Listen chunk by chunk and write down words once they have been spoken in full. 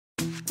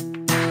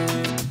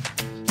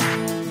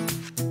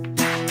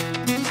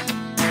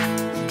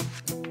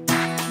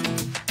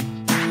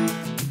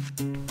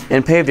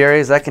In paved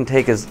areas, that can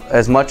take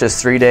as much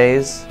as 3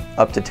 days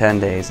up to 10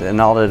 days, and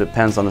all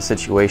depends on the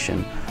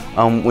situation.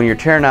 When you're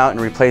tearing out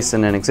and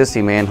replacing an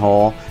existing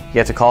manhole, you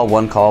have to call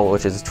one call,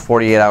 which is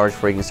 48 hours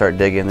before you can start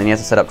digging. Then you have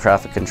to set up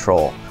traffic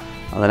control.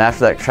 Then after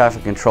that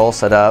traffic control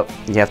set up,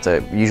 you have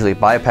to usually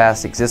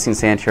bypass the existing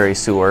sanitary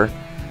sewer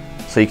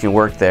so you can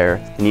work there.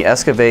 Then you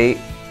excavate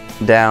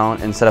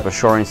down and set up a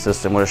shoring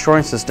system. What a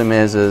shoring system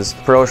is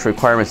per OSHA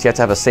requirements, you have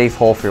to have a safe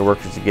hole for your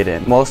workers to get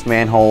in. Most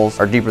manholes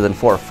are deeper than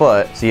 4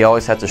 foot, so you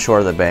always have to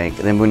shore the bank.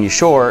 And then when you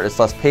shore, it's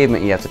less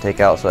pavement you have to take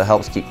out, so it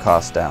helps keep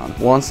costs down.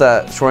 Once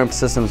that shoring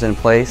system's in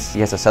place, you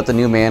have to set the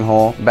new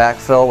manhole,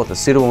 backfill with a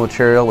suitable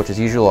material, which is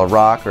usually a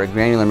rock or a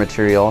granular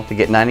material, to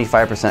get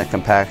 95%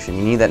 compaction.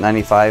 You need that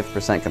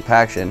 95%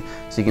 compaction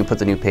so you can put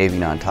the new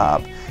paving on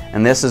top.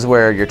 And this is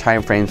where your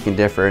time frames can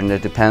differ, and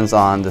it depends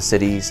on the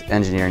city's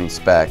engineering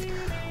spec.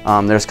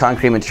 There's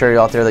concrete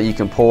material out there that you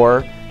can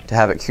pour to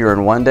have it cure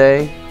in 1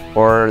 day,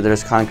 or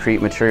there's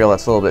concrete material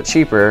that's a little bit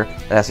cheaper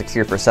that has to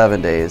cure for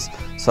 7 days.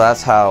 So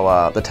that's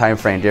how the time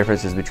frame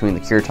difference is between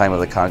the cure time of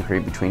the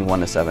concrete, between 1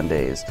 to 7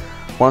 days.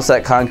 Once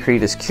that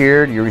concrete is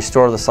cured, you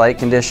restore the site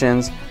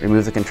conditions,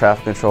 remove the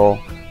traffic control,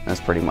 and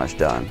it's pretty much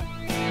done.